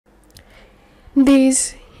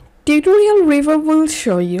This tutorial review will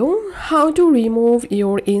show you how to remove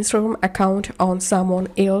your Instagram account on someone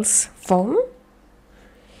else's phone.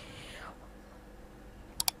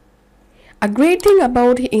 A great thing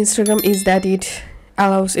about Instagram is that it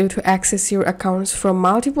allows you to access your accounts from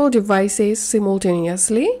multiple devices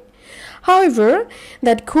simultaneously. However,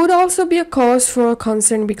 that could also be a cause for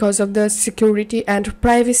concern because of the security and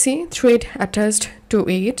privacy threat attached to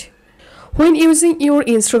it. When using your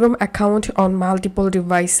Instagram account on multiple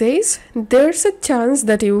devices, there's a chance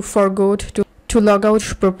that you forgot to log out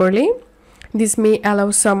properly. This may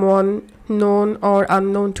allow someone known or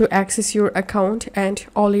unknown to access your account and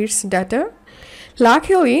all its data.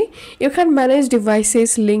 Luckily, you can manage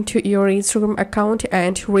devices linked to your Instagram account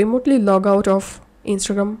and remotely log out of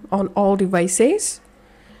Instagram on all devices.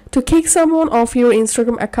 To kick someone off your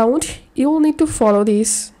Instagram account, you will need to follow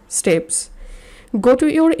these steps. Go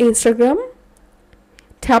to your Instagram,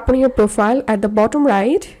 tap on your profile at the bottom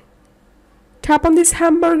right, tap on this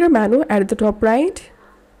hamburger menu at the top right,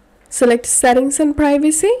 select Settings and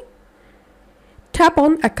Privacy, tap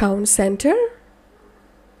on Account Center,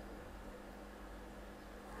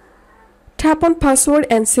 tap on Password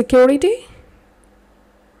and Security,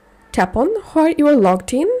 tap on Where you are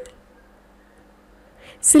logged in,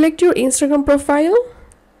 select your Instagram profile.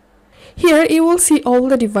 Here you will see all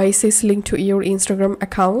the devices linked to your Instagram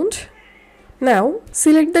account. Now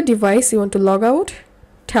select the device you want to log out,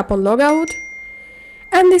 tap on log out,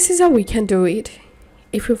 and this is how we can do it.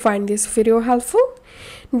 If you find this video helpful,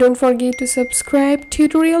 don't forget to subscribe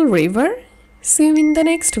Tutorial River. See you in the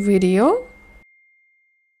next video.